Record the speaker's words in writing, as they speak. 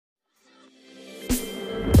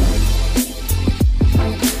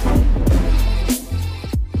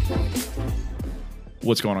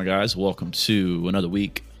What's going on, guys? Welcome to another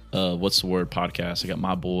week of What's the Word podcast. I got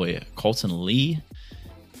my boy Colton Lee,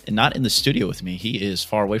 and not in the studio with me. He is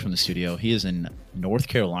far away from the studio. He is in North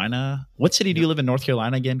Carolina. What city do you live in North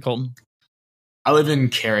Carolina again, Colton? I live in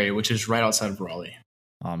Cary, which is right outside of Raleigh.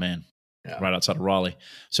 Oh, man. Yeah. Right outside of Raleigh.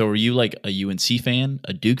 So are you like a UNC fan,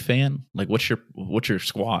 a Duke fan? Like what's your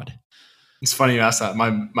squad? It's funny you asked that.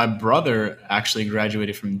 My brother actually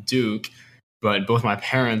graduated from Duke, but both my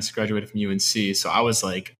parents graduated from UNC. So I was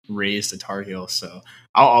like raised a Tar Heel. So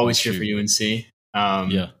I'll always cheer for UNC.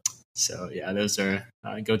 Yeah. So yeah, those are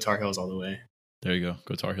go Tar Heels all the way. There you go.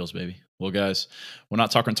 Go Tar Heels, baby. Well, guys, we're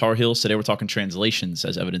not talking Tar Heels today. We're talking translations,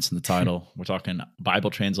 as evidenced in the title. We're talking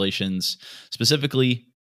Bible translations, specifically.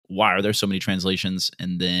 Why are there so many translations?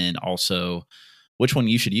 And then also which one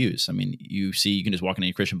you should use. I mean, you can just walk in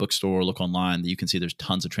any Christian bookstore, look online, you can see there's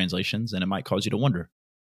tons of translations, and it might cause you to wonder,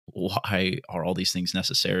 why are all these things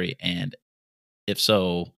necessary? And if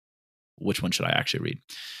so, which one should I actually read?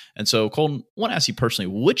 And so, Colton, I want to ask you personally,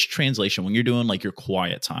 which translation, when you're doing like your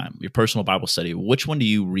quiet time, your personal Bible study, which one do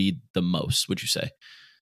you read the most, would you say?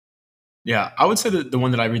 Yeah, I would say that the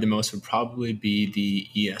one that I read the most would probably be the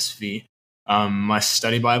ESV. My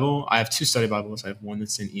study Bible, I have two study Bibles. I have one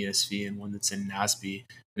that's in ESV and one that's in NASB.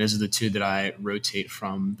 And those are the two that I rotate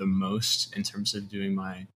from the most in terms of doing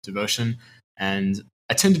my devotion. And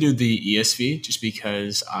I tend to do the ESV just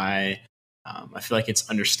because I feel like it's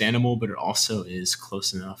understandable, but it also is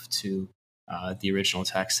close enough to the original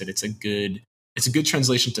text that it's a good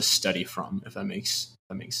translation to study from. If that makes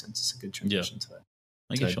sense, it's a good translation to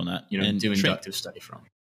I get you on that. And do inductive study from.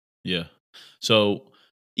 Yeah. So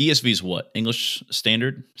ESV is what? English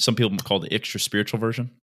Standard? Some people call it the extra spiritual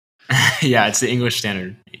version. Yeah, it's the English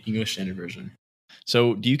Standard version.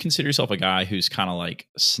 So do you consider yourself a guy who's kind of like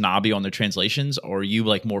snobby on their translations, or are you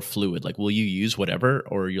like more fluid? Like, will you use whatever,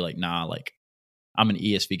 or are you like, nah, like I'm an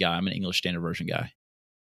ESV guy, I'm an English Standard Version guy?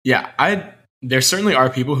 Yeah, there certainly are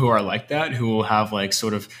people who are like that, who will have like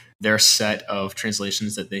sort of their set of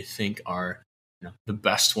translations that they think are the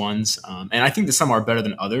best ones. And I think that some are better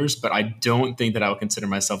than others, but I don't think that I would consider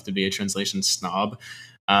myself to be a translation snob,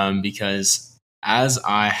 because as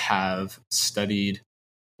I have studied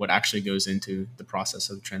what actually goes into the process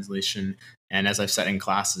of translation, and as I've sat in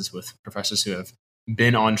classes with professors who have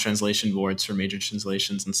been on translation boards for major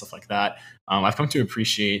translations and stuff like that, I've come to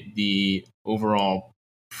appreciate the overall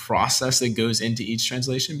process that goes into each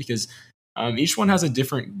translation, because each one has a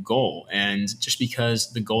different goal. And just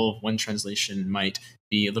because the goal of one translation might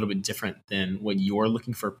be a little bit different than what you're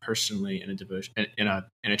looking for personally in a devotion, in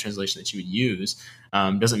a translation that you would use,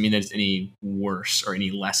 doesn't mean that it's any worse or any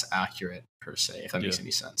less accurate per se, if that makes any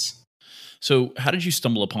sense. So how did you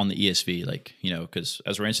stumble upon the ESV? Like, because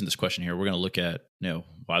as we're answering this question here, we're going to look at,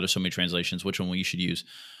 why there's so many translations, which one you should use.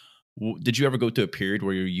 Did you ever go through a period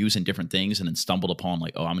where you're using different things and then stumbled upon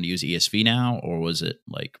like, oh, I'm going to use ESV now? Or was it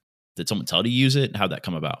like, did someone tell you to use it? How'd that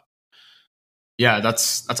come about? Yeah,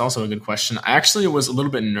 that's also a good question. I actually was a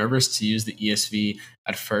little bit nervous to use the ESV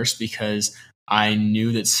at first, because I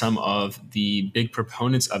knew that some of the big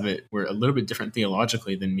proponents of it were a little bit different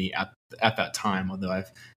theologically than me at that time, although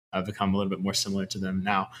I've become a little bit more similar to them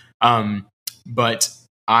now. But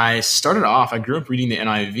I grew up reading the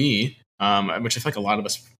NIV, which I feel like a lot of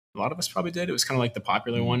us probably did. It was kind of like the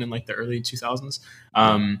popular one in like the early 2000s.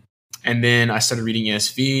 And then I started reading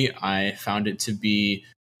ESV. I found it to be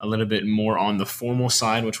a little bit more on the formal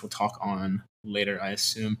side, which we'll talk on later, I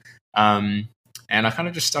assume. And I kind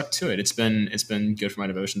of just stuck to it. It's been good for my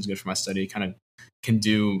devotions, good for my study. Kind of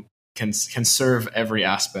can serve every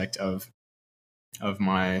aspect of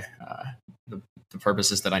my the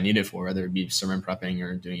purposes that I need it for, whether it be sermon prepping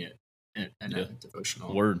or doing it in a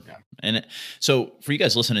devotional word. Yeah. And so for you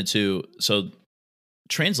guys listening to,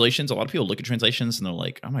 translations, a lot of people look at translations and they're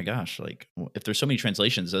like, oh my gosh, like if there's so many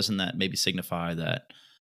translations, doesn't that maybe signify that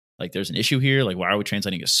like there's an issue here? Like, why are we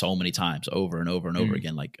translating it so many times over and over and over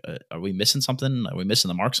again? Like, are we missing something? Are we missing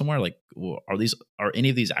the mark somewhere? Like, are any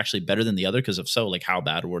of these actually better than the other? Because if so, like how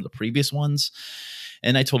bad were the previous ones?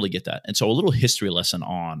 And I totally get that. And so a little history lesson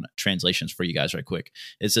on translations for you guys right quick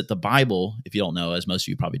is that the Bible, if you don't know, as most of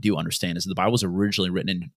you probably do understand, is that the Bible was originally written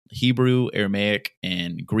in Hebrew, Aramaic,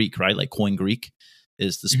 and Greek, right? Like Koine Greek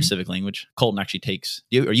is the specific language. Colton actually takes.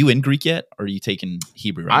 Are you in Greek yet, or are you taking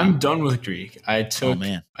Hebrew? Right I'm now? done with Greek. I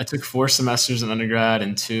took 4 semesters in undergrad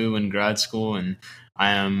and 2 in grad school, and I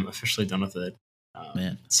am officially done with it.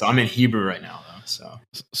 So I'm in Hebrew right now, though.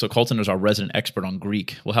 So Colton is our resident expert on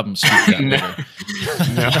Greek. We'll have him speak that later.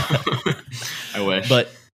 No, I wish.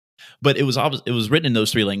 But it was written in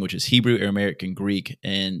those 3 languages: Hebrew, Aramaic, and Greek.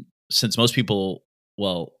 And since most people,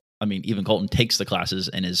 I mean, even Colton takes the classes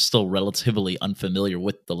and is still relatively unfamiliar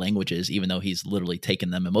with the languages, even though he's literally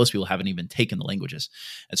taken them. And most people haven't even taken the languages.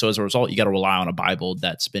 And so as a result, you got to rely on a Bible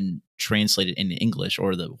that's been translated into English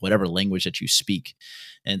or the whatever language that you speak.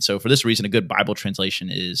 And so for this reason, a good Bible translation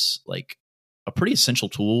is like a pretty essential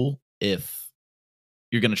tool if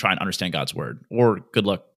you're going to try and understand God's word. Or good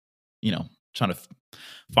luck, trying to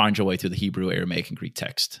find your way through the Hebrew, Aramaic, and Greek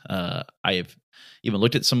text. I have even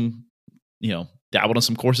looked at some, dabbled in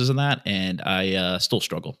some courses in that, and I still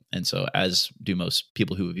struggle. And so, as do most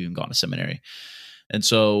people who have even gone to seminary. And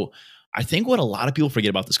so, I think what a lot of people forget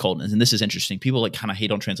about this, Colton, and this is interesting. People like kind of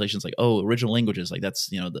hate on translations, like, oh, original languages, like that's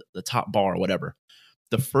the top bar or whatever.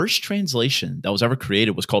 The first translation that was ever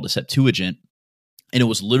created was called the Septuagint. And it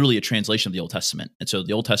was literally a translation of the Old Testament. And so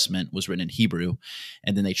the Old Testament was written in Hebrew,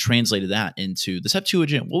 and then they translated that into the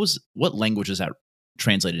Septuagint. What language is that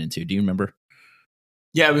translated into? Do you remember?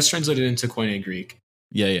 Yeah, it was translated into Koine Greek.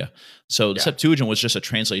 Yeah. So the Septuagint was just a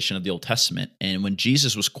translation of the Old Testament. And when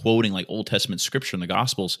Jesus was quoting like Old Testament scripture in the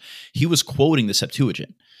Gospels, he was quoting the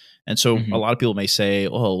Septuagint. And so a lot of people may say,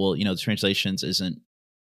 oh, well, the translations isn't.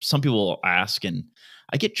 Some people ask, and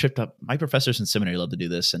I get tripped up. My professors in seminary love to do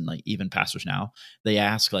this, and like even pastors now, they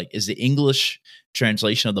ask like, is the English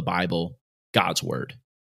translation of the Bible God's word?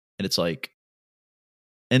 And it's like,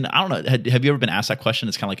 and I don't know, have you ever been asked that question?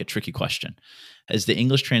 It's kind of like a tricky question. Is the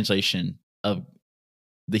English translation of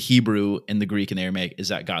the Hebrew and the Greek and the Aramaic, is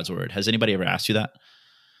that God's word? Has anybody ever asked you that?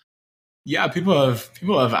 Yeah, people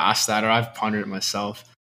have asked that, or I've pondered it myself.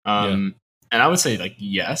 And I would say like,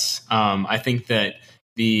 yes. I think that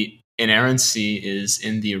the inerrancy is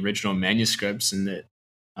in the original manuscripts, and that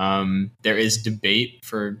there is debate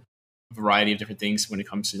for a variety of different things when it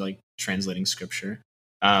comes to like translating scripture.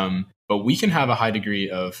 But we can have a high degree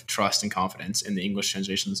of trust and confidence in the English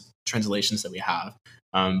translations that we have,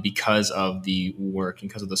 because of the work and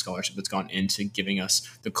because of the scholarship that's gone into giving us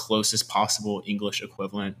the closest possible English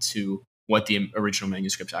equivalent to what the original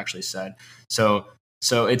manuscripts actually said. So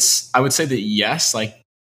I would say that yes, like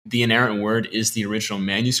the inerrant word is the original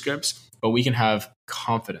manuscripts, but we can have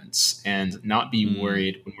confidence and not be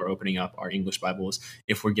worried when we're opening up our English Bibles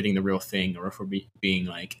if we're getting the real thing, or if we're being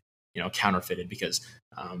like, counterfeited, because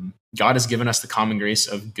God has given us the common grace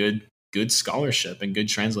of good scholarship and good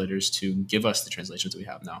translators to give us the translations that we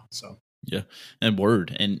have now. So yeah, and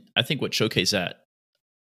word. And I think what showcased that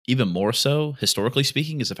even more so, historically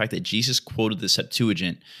speaking, is the fact that Jesus quoted the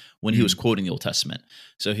Septuagint when he was quoting the Old Testament.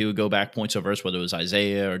 So he would go back points of verse, whether it was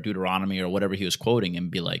Isaiah or Deuteronomy or whatever he was quoting, and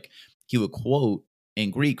be like, he would quote in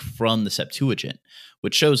Greek from the Septuagint,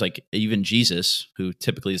 which shows like even Jesus, who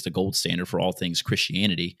typically is the gold standard for all things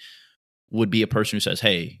Christianity, would be a person who says,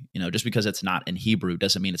 hey, just because it's not in Hebrew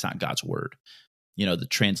doesn't mean it's not God's word. The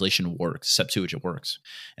translation works, Septuagint works.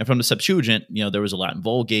 And from the Septuagint, there was a Latin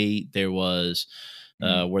Vulgate, there was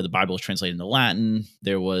where the Bible is translated into Latin.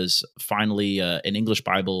 There was finally an English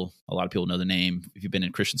Bible. A lot of people know the name, if you've been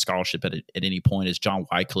in Christian scholarship at any point, is John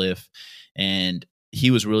Wycliffe. And he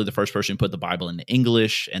was really the first person who put the Bible into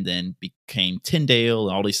English, and then became Tyndale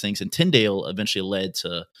and all these things. And Tyndale eventually led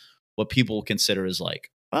to what people consider as like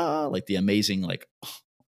the amazing, like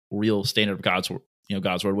real standard of God's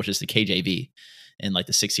word, which is the KJV in like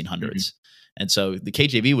the 1600s. And so the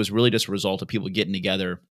KJV was really just a result of people getting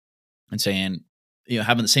together and saying,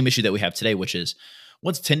 having the same issue that we have today, which is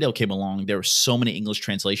once Tyndale came along, there were so many English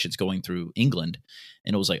translations going through England,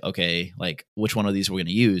 and it was like, okay, like which one of these are we going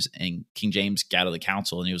to use? And King James gathered the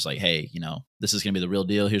council, and he was like, hey, this is going to be the real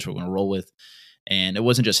deal. Here's what we're going to roll with. And it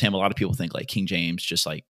wasn't just him. A lot of people think like King James just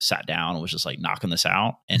like sat down and was just like knocking this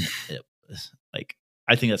out. And it was like,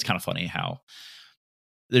 I think that's kind of funny how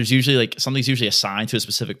there's usually like something's usually assigned to a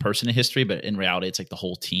specific person in history, but in reality, it's like the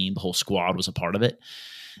whole team, the whole squad was a part of it.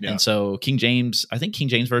 Yeah. And so King James, I think King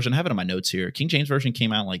James Version, I have it in my notes here. King James Version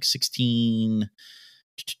came out like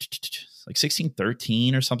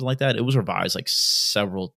 1613 or something like that. It was revised like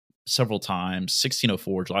several times,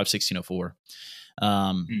 1604, July of 1604.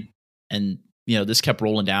 And, this kept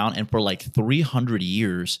rolling down. And for like 300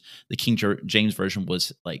 years, the King James Version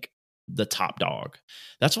was like the top dog.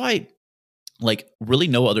 That's why like really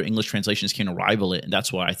no other English translations can rival it. And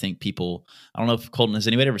that's why I think people, I don't know if Colton, has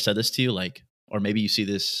anybody ever said this to you? Like, or maybe you see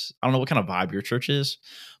this, I don't know what kind of vibe your church is,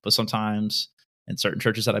 but sometimes in certain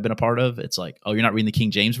churches that I've been a part of, it's like, oh, you're not reading the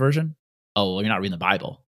King James Version? Oh, well, you're not reading the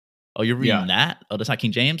Bible. Oh, you're reading that? Oh, that's not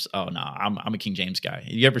King James? Oh, no, I'm a King James guy.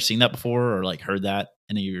 Have you ever seen that before, or like heard that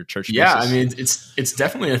in any of your church Yeah, places? I mean, it's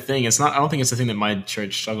definitely a thing. It's not, I don't think it's a thing that my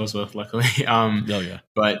church struggles with, luckily.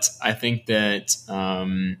 But I think that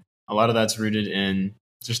a lot of that's rooted in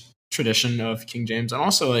just tradition of King James. And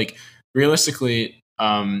also like realistically,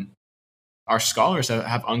 our scholars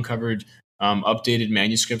have uncovered updated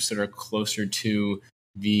manuscripts that are closer to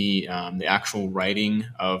the actual writing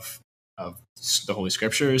of the Holy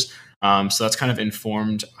Scriptures. So that's kind of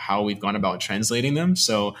informed how we've gone about translating them.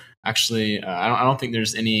 So actually, I don't think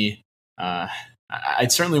there's any. I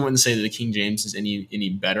certainly wouldn't say that the King James is any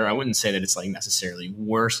better. I wouldn't say that it's like necessarily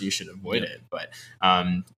worse. You should avoid it. But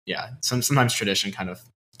sometimes tradition kind of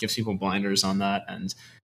gives people blinders on that and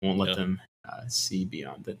won't let them see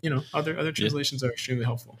beyond that. Other translations are extremely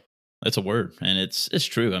helpful. That's a word, and it's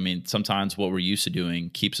true. I mean, sometimes what we're used to doing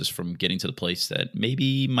keeps us from getting to the place that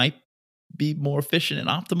maybe might be more efficient and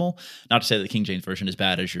optimal. Not to say that the King James version is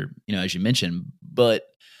bad, as you mentioned, but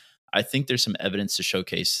I think there's some evidence to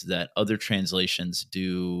showcase that other translations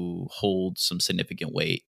do hold some significant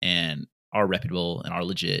weight and are reputable and are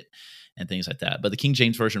legit and things like that. But the King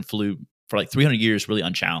James version flew for like 300 years really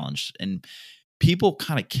unchallenged, and people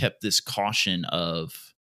kind of kept this caution of,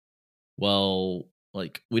 well,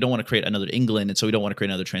 like, we don't want to create another England, and so we don't want to create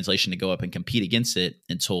another translation to go up and compete against it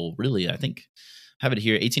until really, I think, I have it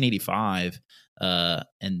here, 1885,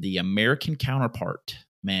 and the American counterpart,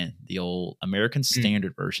 man, the old American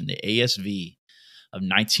Standard Version, the ASV of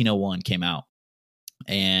 1901 came out.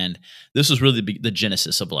 And this was really the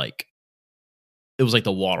genesis of, like, it was like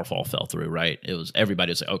the waterfall fell through, right? It was,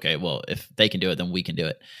 everybody was like, okay, well, if they can do it, then we can do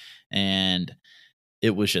it. And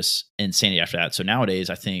it was just insanity after that. So nowadays,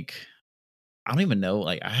 I think, I don't even know,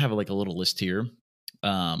 like, I have like a little list here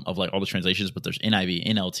of like all the translations, but there's NIV,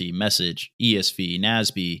 NLT, Message, ESV,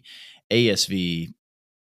 NASB, ASV,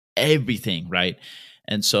 everything, right?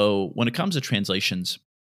 And so when it comes to translations,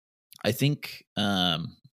 I think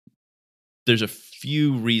there's a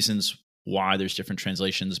few reasons why there's different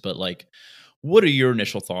translations, but like, what are your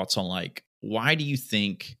initial thoughts on, like, why do you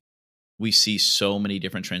think we see so many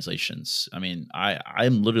different translations? I mean,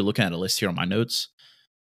 I'm literally looking at a list here on my notes,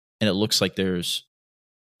 and it looks like there's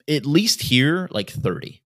at least here like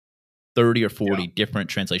 30 or 40 different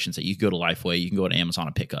translations that you can go to Lifeway, you can go to Amazon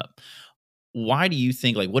and pick up. Why do you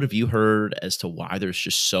think, like, what have you heard as to why there's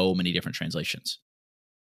just so many different translations?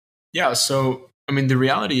 Yeah, so I mean, the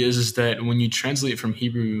reality is that when you translate from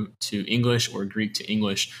Hebrew to English or Greek to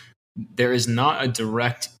English, there is not a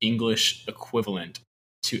direct English equivalent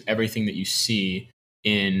to everything that you see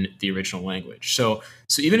in the original language. So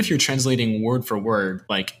even if you're translating word for word,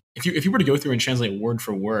 like if you were to go through and translate word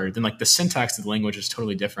for word, then like the syntax of the language is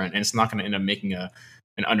totally different, and it's not going to end up making an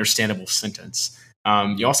understandable sentence.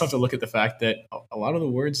 You also have to look at the fact that a lot of the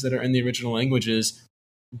words that are in the original languages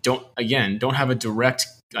don't have a direct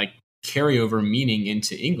like carryover meaning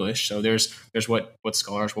into English. So there's what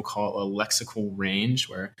scholars will call a lexical range,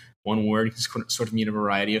 where one word can sort of mean a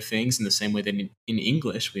variety of things, in the same way that in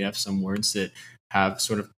English we have some words that have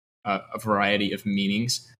sort of a variety of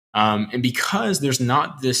meanings. And because there's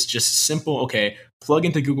not this just simple, okay, plug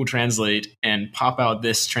into Google Translate and pop out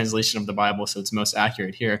this translation of the Bible so it's most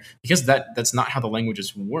accurate here, because that's not how the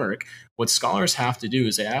languages work. What scholars have to do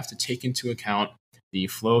is they have to take into account the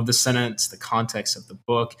flow of the sentence, the context of the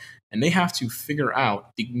book, and they have to figure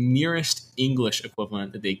out the nearest English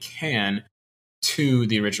equivalent that they can to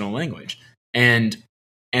the original language. And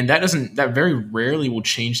that very rarely will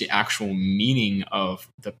change the actual meaning of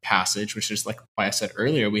the passage, which is like I said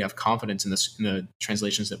earlier, we have confidence in the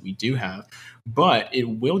translations that we do have, but it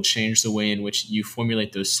will change the way in which you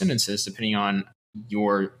formulate those sentences depending on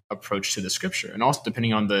your approach to the scripture, and also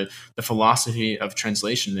depending on the philosophy of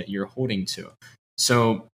translation that you're holding to.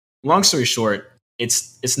 So long story short,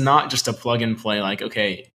 it's not just a plug and play like,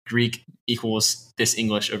 okay, Greek equals this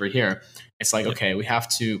English over here. It's like, okay, we have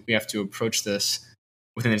to approach this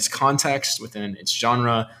within its context, within its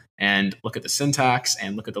genre, and look at the syntax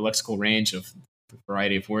and look at the lexical range of the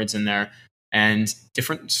variety of words in there. And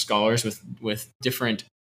different scholars with different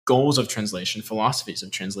goals of translation, philosophies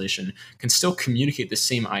of translation, can still communicate the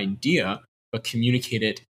same idea, but communicate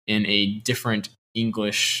it in a different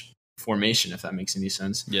English formation, if that makes any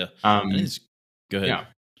sense. Yeah. Go ahead. Yeah.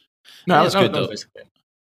 No, that's good though.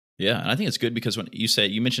 Yeah, and I think it's good because when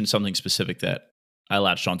you mentioned something specific that I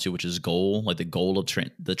latched onto, which is goal, like the goal of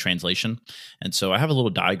the translation. And so I have a little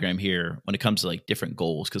diagram here when it comes to like different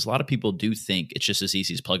goals, because a lot of people do think it's just as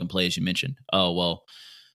easy as plug and play, as you mentioned. Oh, well,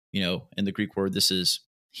 in the Greek word, this is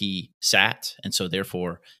he sat, and so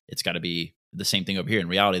therefore it's got to be the same thing over here. In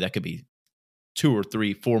reality, that could be 2 or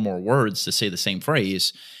 3, 4 more words to say the same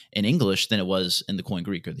phrase in English than it was in the Koine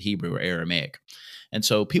Greek or the Hebrew or Aramaic. And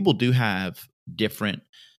so people do have different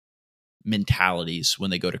mentalities when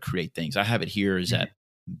they go to create things. I have it here is that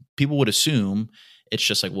people would assume it's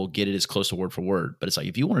just like, we'll get it as close to word for word. But it's like,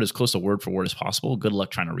 if you want it as close to word for word as possible, good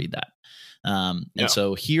luck trying to read that. And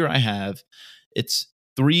so here I have, it's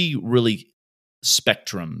 3 really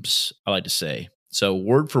spectrums, I like to say. So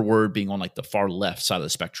word for word being on like the far left side of the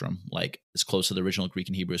spectrum, like as close to the original Greek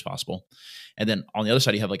and Hebrew as possible. And then on the other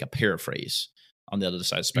side, you have like a paraphrase on the other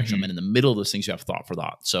side of the spectrum. Mhm. And in the middle of those things, you have thought for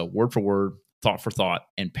thought. So word for word, thought for thought,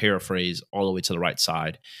 and paraphrase all the way to the right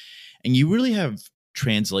side. And you really have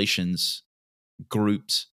translations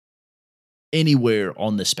grouped anywhere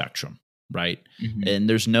on the spectrum, right? Mhm. And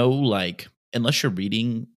there's no like, unless you're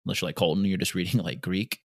like Colton, you're just reading like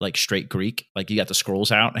Greek, like straight Greek, like you got the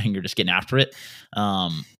scrolls out and you're just getting after it.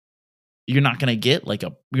 You're not gonna get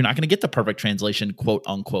the perfect translation, quote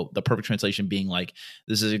unquote. The perfect translation being like,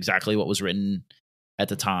 this is exactly what was written at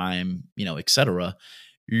the time, etc.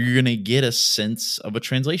 You're gonna get a sense of a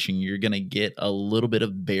translation. You're gonna get a little bit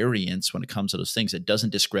of variance when it comes to those things. It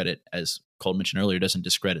doesn't discredit, as Cole mentioned earlier, doesn't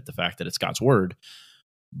discredit the fact that it's God's word,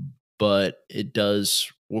 but it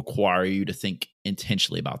does require you to think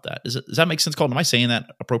intentionally about that. Does that make sense, Colton? Am I saying that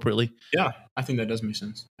appropriately? Yeah, I think that does make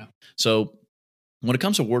sense. Yeah. So when it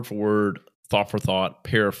comes to word for word, thought for thought,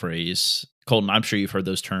 paraphrase, Colton, I'm sure you've heard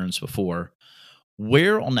those terms before.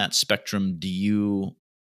 Where on that spectrum do you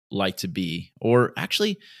like to be? Or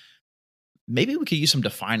actually, maybe we could use some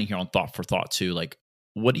defining here on thought for thought too. Like,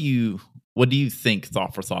 what do you think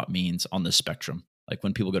thought for thought means on this spectrum? Like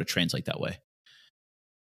when people go to translate that way.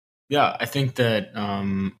 Yeah, I think that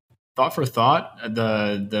thought for thought,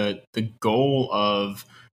 the goal of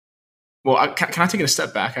can I take it a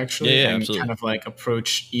step back actually Yeah, and absolutely. kind of like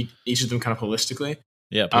approach each of them kind of holistically?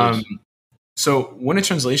 Yeah, Um, please. so when a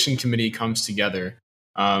translation committee comes together,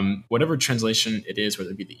 whatever translation it is,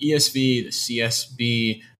 whether it be the ESV, the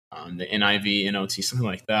CSB, the NIV, NLT, something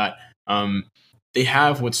like that, they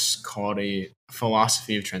have what's called a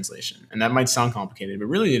philosophy of translation, and that might sound complicated, but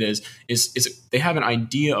really it is they have an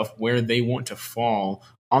idea of where they want to fall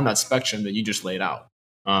on that spectrum that you just laid out.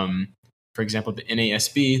 Um, for example, the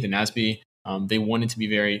NASB, the NASB, they wanted to be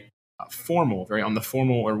very formal, very on the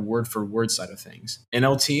formal or word for word side of things.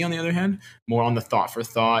 NLT, on the other hand, more on the thought for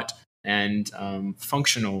thought and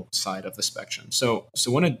functional side of the spectrum. So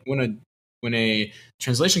when a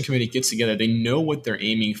translation committee gets together, they know what they're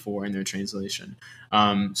aiming for in their translation.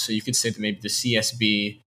 So you could say that maybe the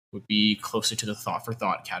CSB would be closer to the thought for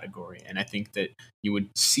thought category, and I think that you would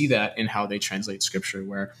see that in how they translate scripture,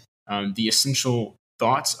 where the essential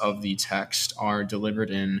thoughts of the text are delivered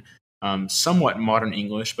in somewhat modern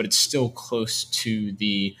English, but it's still close to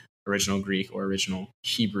the original Greek or original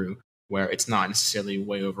Hebrew, where it's not necessarily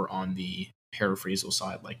way over on the paraphrasal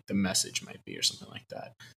side, like the Message might be, or something like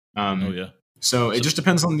that. Oh Um, yeah. so it So just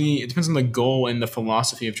depends on the goal and the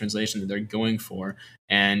philosophy of translation that they're going for,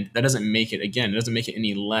 and that doesn't make it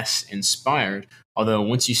any less inspired. Although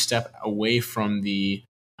once you step away from the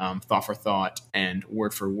thought for thought and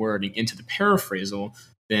word for word and into the paraphrasal,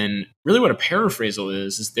 then really what a paraphrasal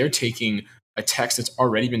is they're taking a text that's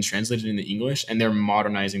already been translated into English and they're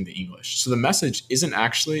modernizing the English. So the Message isn't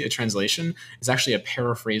actually a translation; it's actually a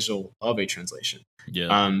paraphrasal of a translation.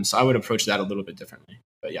 yeah. So I would approach that a little bit differently.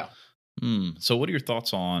 But yeah. So what are your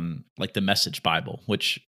thoughts on like the Message Bible,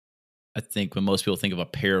 which I think when most people think of a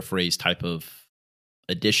paraphrase type of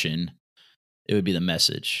edition, it would be the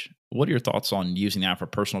Message. What are your thoughts on using that for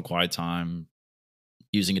personal quiet time,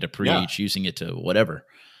 using it to Yeah. preach, using it to whatever?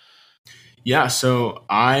 Yeah, so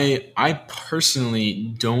I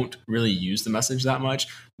personally don't really use the Message that much,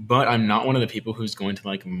 but I'm not one of the people who's going to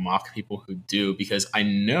like mock people who do, because I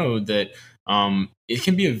know that it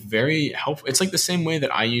can be a very helpful. It's like the same way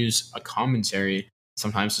that I use a commentary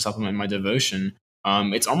sometimes to supplement my devotion.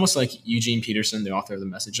 It's almost like Eugene Peterson, the author of the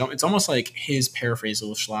Message. It's almost like his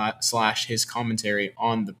paraphrasal slash his commentary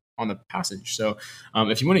on the passage. So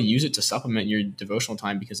if you want to use it to supplement your devotional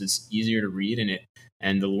time because it's easier to read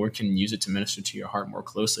and the Lord can use it to minister to your heart more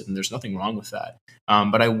closely, then there's nothing wrong with that.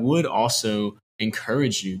 But I would also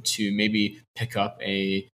encourage you to maybe pick up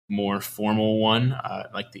a more formal one,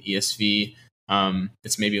 like the ESV,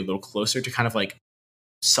 that's maybe a little closer to kind of like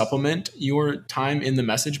supplement your time in the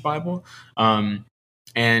Message Bible.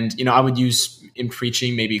 And I would use in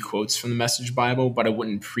preaching maybe quotes from the Message Bible, but I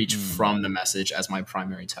wouldn't preach Mm, from the Message as my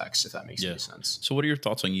primary text, if that makes yeah. any sense. So what are your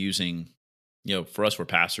thoughts on using, for us, we're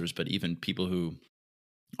pastors, but even people who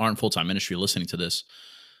aren't full-time ministry listening to this,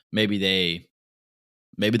 maybe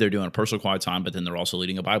they're doing a personal quiet time, but then they're also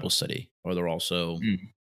leading a Bible study, or they're also, Mm,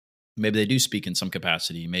 maybe they do speak in some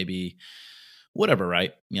capacity, maybe whatever,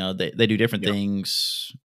 right? They do different yeah.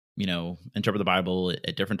 things, interpret the Bible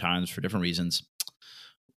at different times for different reasons.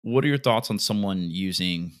 What are your thoughts on someone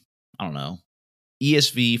using, I don't know,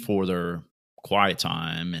 ESV for their quiet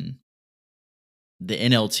time and the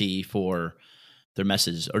NLT for their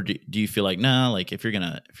message? Or do you feel like, nah, like if you're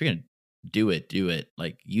gonna do it.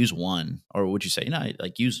 Like use one, or would you say no?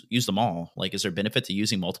 Like use them all. Like, is there benefit to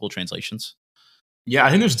using multiple translations? Yeah, I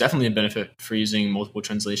think there's definitely a benefit for using multiple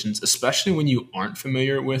translations, especially when you aren't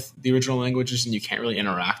familiar with the original languages and you can't really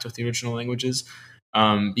interact with the original languages,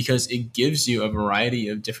 because it gives you a variety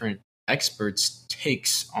of different experts'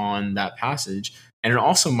 takes on that passage. And it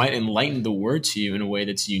also might enlighten the word to you in a way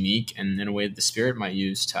that's unique and in a way that the Spirit might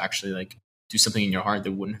use to actually like do something in your heart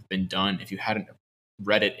that wouldn't have been done if you hadn't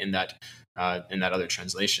read it in that other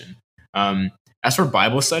translation. As for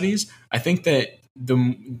Bible studies, I think that the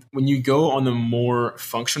when you go on the more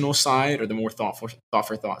functional side or the more thought for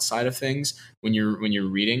thought side of things when you're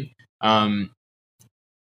reading, um,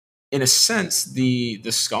 in a sense, the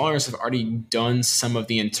scholars have already done some of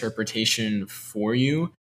the interpretation for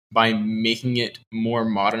you by making it more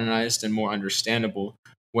modernized and more understandable.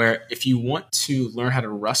 Where if you want to learn how to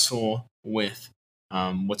wrestle with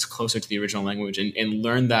what's closer to the original language and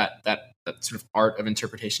learn that sort of art of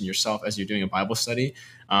interpretation yourself as you're doing a Bible study,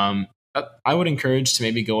 I would encourage to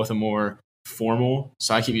maybe go with a more formal.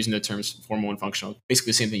 So I keep using the terms formal and functional.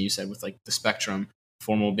 Basically, the same thing you said with like the spectrum.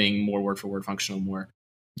 Formal being more word for word, functional more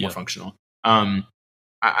Yeah. functional.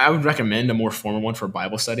 I would recommend a more formal one for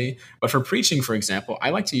Bible study, but for preaching, for example, I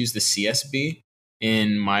like to use the CSB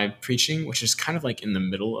in my preaching, which is kind of like in the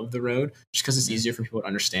middle of the road, just because it's easier for people to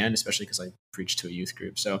understand, especially because I preach to a youth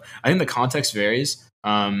group. So I think the context varies,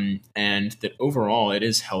 and that overall it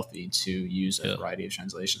is healthy to use a Yeah. variety of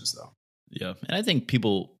translations, though. Yeah. And I think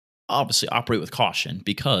people obviously operate with caution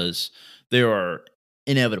because there are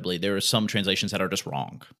some translations that are just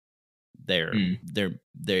wrong. Mm,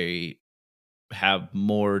 They have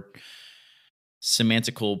more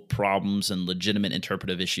semantical problems and legitimate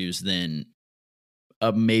interpretive issues than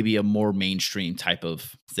maybe a more mainstream type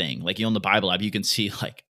of thing. Like, on the Bible app, you can see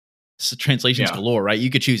like translations yeah. galore, right? You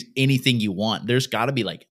could choose anything you want. There's got to be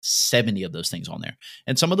like 70 of those things on there.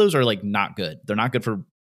 And some of those are like not good. They're not good for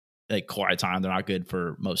like quiet time. They're not good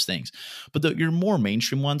for most things. But your more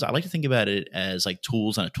mainstream ones, I like to think about it as like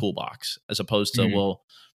tools in a toolbox, as opposed to, Mhm, well,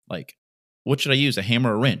 like, what should I use? A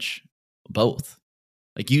hammer or a wrench? Both.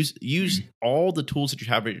 Like, use mhm, all the tools that you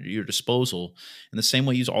have at your disposal, in the same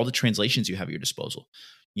way use all the translations you have at your disposal.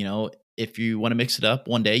 If you want to mix it up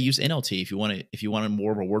one day, use NLT. If you want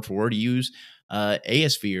more of a word for word, use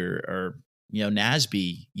ASV or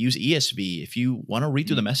NASB. Use ESV. If you want to read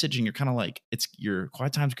through the mhm, message and you're kind of like your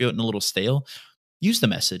quiet time's getting a little stale, use the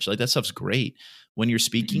message. Like, that stuff's great when you're mhm,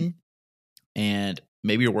 speaking, and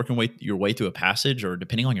maybe you're working your way through a passage, or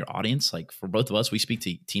depending on your audience. Like, for both of us, we speak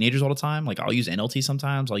to teenagers all the time. Like, I'll use NLT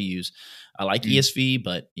sometimes. I like mhm, ESV,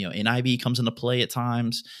 but NIV comes into play at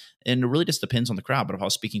times, and it really just depends on the crowd. But if I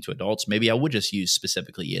was speaking to adults, maybe I would just use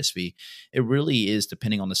specifically ESV. It really is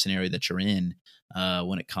depending on the scenario that you're in,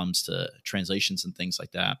 when it comes to translations and things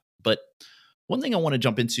like that. But one thing I want to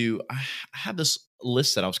jump into, I have this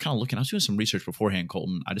list that I was kind of looking. I was doing some research beforehand,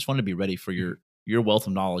 Colton. I just wanted to be ready for mhm. your wealth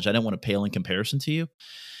of knowledge. I didn't want to pale in comparison to you,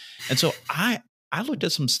 and so I looked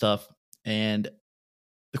at some stuff, and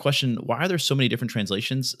the question, why are there so many different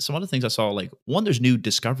translations? Some other things I saw, like, one, there's new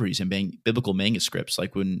discoveries in biblical manuscripts.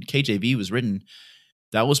 Like, when KJV was written,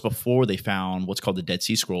 that was before they found what's called the Dead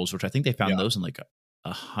Sea Scrolls, which I think they found Yeah. those in like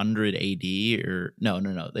 100 AD, or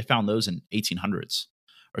no. They found those in 1800s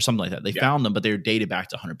or something like that. They Yeah. found them, but they're dated back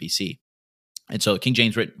to 100 BC. And so King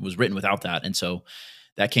James was written without that. And so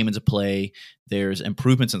that came into play. There's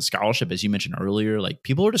improvements in scholarship, as you mentioned earlier. Like,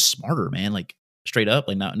 people are just smarter, man. Like, straight up,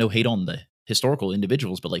 like, no hate on the historical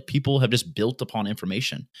individuals, but like, people have just built upon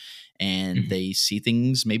information, and Mhm, they see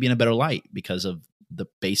things maybe in a better light because of the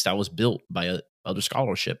base that was built by other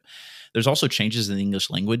scholarship. There's also changes in the English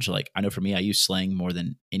language. Like, I know for me, I use slang more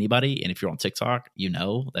than anybody. And if you're on TikTok, you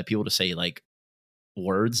know that people to say like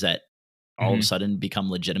words that all of a mhm, sudden become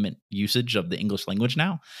legitimate usage of the English language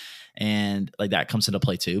now. And like, that comes into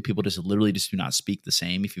play too. People just literally just do not speak the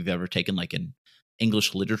same. If you've ever taken like an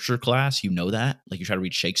English literature class, you know that. Like, you try to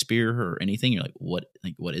read Shakespeare or anything, you're like,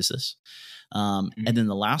 what is this? And mhm, then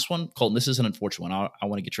the last one, Colton, this is an unfortunate one. I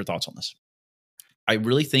want to get your thoughts on this. I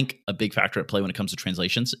really think a big factor at play when it comes to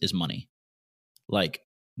translations is money. Like,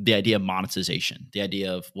 the idea of monetization, the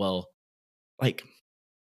idea of, well, like,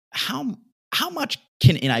 how how much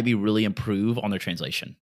can NIV really improve on their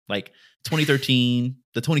translation? Like, 2013,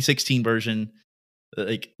 the 2016 version,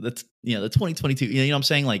 like, that's the 2022. You know what I'm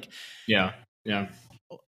saying? Like, yeah. Yeah.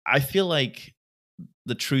 I feel like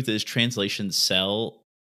the truth is translations sell,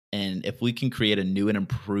 and if we can create a new and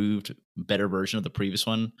improved, better version of the previous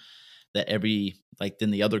one that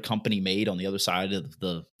then the other company made on the other side of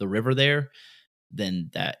the river there,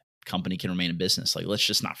 then that company can remain in business. Like, let's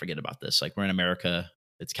just not forget about this. Like, we're in America,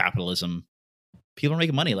 it's capitalism. people are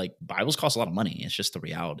making money. Like Bibles cost a lot of money. It's just the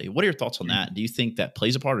reality. What are your thoughts on that? Do you think that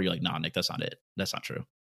plays a part, or you're like, nah, Nick, that's not it. That's not true.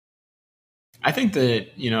 I think that,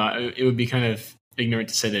 it would be kind of ignorant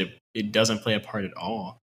to say that it doesn't play a part at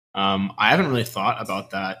all. I haven't really thought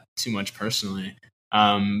about that too much personally.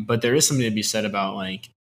 But there is something to be said about like,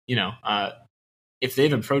 if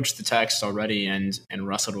they've approached the text already and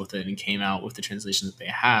wrestled with it and came out with the translation that they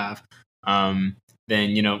have,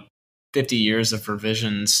 then, 50 years of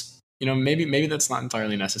revisions, maybe that's not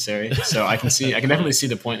entirely necessary. So I can definitely see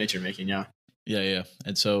the point that you're making. Yeah. Yeah.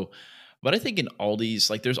 And so, but I think in all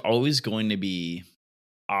these, like, there's always going to be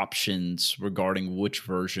options regarding which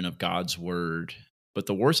version of God's word. But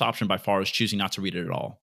the worst option by far is choosing not to read it at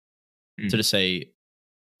all. To just say,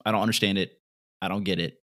 I don't understand it, I don't get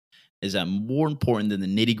it. Is that more important than the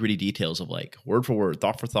nitty gritty details of like word for word,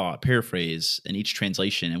 thought for thought, paraphrase in each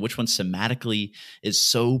translation, and which one semantically is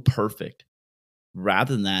so perfect?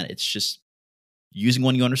 Rather than that, it's just using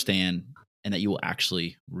one you understand and that you will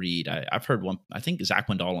actually read. I've heard one, I think Zach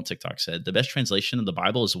Wendell on TikTok said, the best translation of the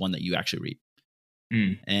Bible is the one that you actually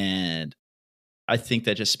read. And I think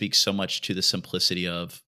that just speaks so much to the simplicity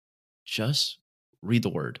of just read the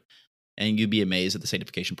word. And you'd be amazed at the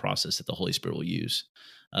sanctification process that the Holy Spirit will use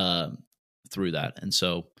through that. And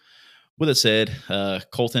so with that said,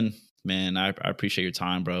 Colton, man, I appreciate your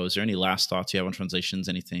time, bro. Is there any last thoughts you have on translations?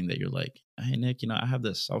 Anything that you're like, hey, Nick, I have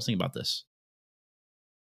this. I was thinking about this.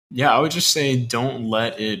 Yeah, I would just say don't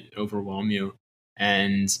let it overwhelm you,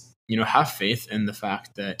 and have faith in the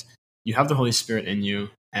fact that you have the Holy Spirit in you,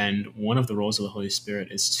 and one of the roles of the Holy Spirit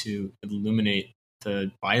is to illuminate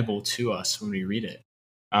the Bible to us when we read it.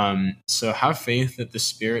 So have faith that the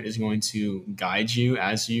Spirit is going to guide you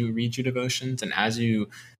as you read your devotions, and as you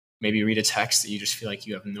maybe read a text that you just feel like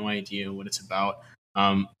you have no idea what it's about.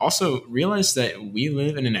 Also realize that we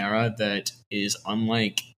live in an era that is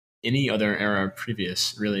unlike any other era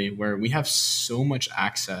previous, really, where we have so much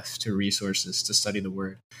access to resources to study the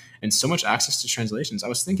word and so much access to translations. I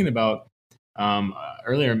was thinking about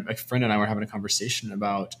earlier, a friend and I were having a conversation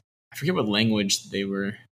about, I forget what language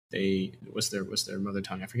was their mother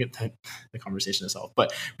tongue. I forget the conversation itself,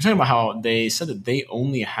 but we're talking about how they said that they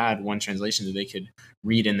only had one translation that they could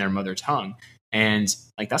read in their mother tongue. And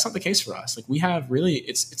like, that's not the case for us. Like, we have really,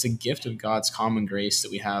 it's a gift of God's common grace that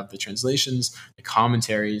we have the translations, the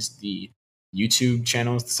commentaries, the YouTube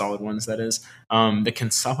channels, the solid ones, that is, that can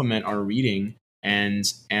supplement our reading and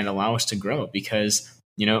allow us to grow. Because,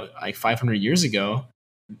 like 500 years ago,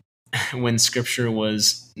 when scripture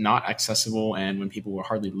was not accessible and when people were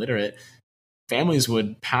hardly literate, families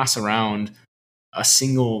would pass around a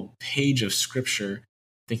single page of scripture,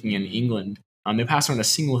 thinking in England, they pass around a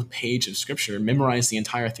single page of scripture, memorize the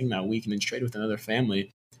entire thing that week, and then trade with another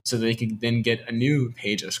family so that they could then get a new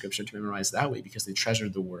page of scripture to memorize that way, because they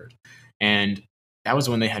treasured the word. And that was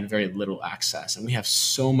when they had very little access. And we have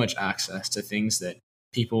so much access to things that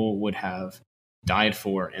people would have died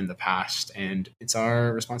for in the past. And it's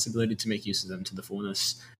our responsibility to make use of them to the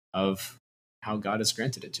fullness of how God has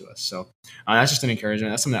granted it to us. So that's just an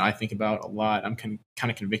encouragement. That's something that I think about a lot. I'm kind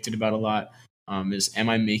of convicted about a lot. Am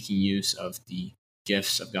I making use of the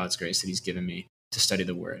gifts of God's grace that he's given me to study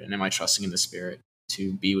the word? And am I trusting in the Spirit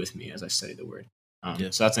to be with me as I study the word?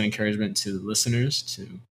 So that's an encouragement to the listeners to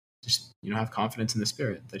just, have confidence in the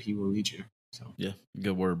Spirit that he will lead you. So yeah,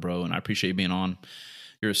 good word, bro. And I appreciate you being on.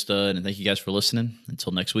 You're a stud. And thank you guys for listening.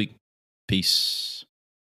 Until next week. Peace.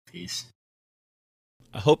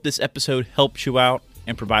 I hope this episode helped you out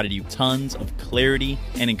and provided you tons of clarity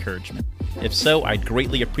and encouragement. If so, I'd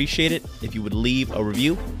greatly appreciate it if you would leave a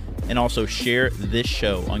review and also share this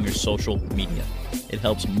show on your social media. It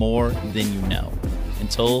helps more than you know.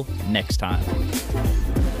 Until next time.